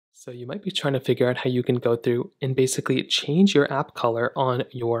So you might be trying to figure out how you can go through and basically change your app color on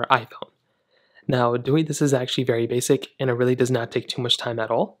your iPhone. Now, doing this is actually very basic and it really does not take too much time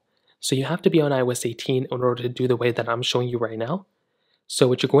at all. So you have to be on iOS 18 in order to do the way that I'm showing you right now. So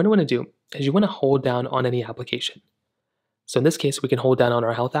what you're going to want to do is you want to hold down on any application. So in this case, we can hold down on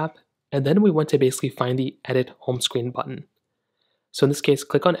our health app, and then we want to basically find the edit home screen button. So in this case,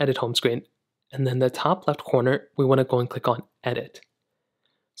 click on edit home screen, and then the top left corner, we want to go and click on edit.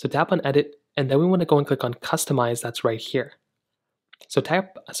 So tap on edit, and then we want to go and click on customize, that's right here. So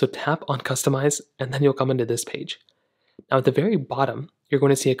tap on customize, and then you'll come into this page. Now at the very bottom, you're going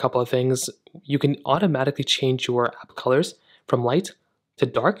to see a couple of things. You can automatically change your app colors from light to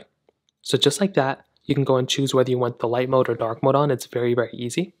dark. So just like that, you can go and choose whether you want the light mode or dark mode on. It's very, very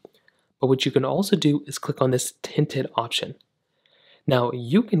easy. But what you can also do is click on this tinted option. Now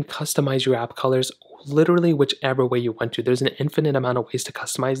you can customize your app colors literally whichever way you want to. There's an infinite amount of ways to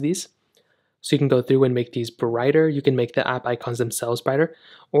customize these. So you can go through and make these brighter. You can make the app icons themselves brighter,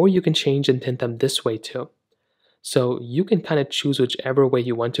 or you can change and tint them this way too. So you can kind of choose whichever way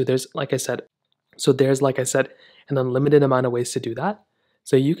you want to. There's like I said, an unlimited amount of ways to do that.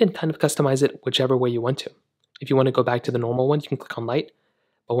 So you can kind of customize it whichever way you want to. If you want to go back to the normal one, you can click on light.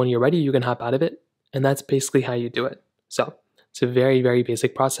 But when you're ready, you can hop out of it. And that's basically how you do it. So it's a very, very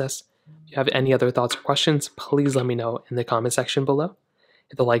basic process. If you have any other thoughts or questions, please let me know in the comment section below.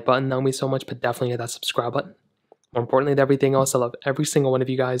 Hit the like button, that would mean so much, but definitely hit that subscribe button. More importantly than everything else, I love every single one of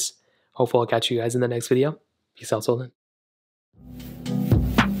you guys. Hopefully I'll catch you guys in the next video. Peace out, till then.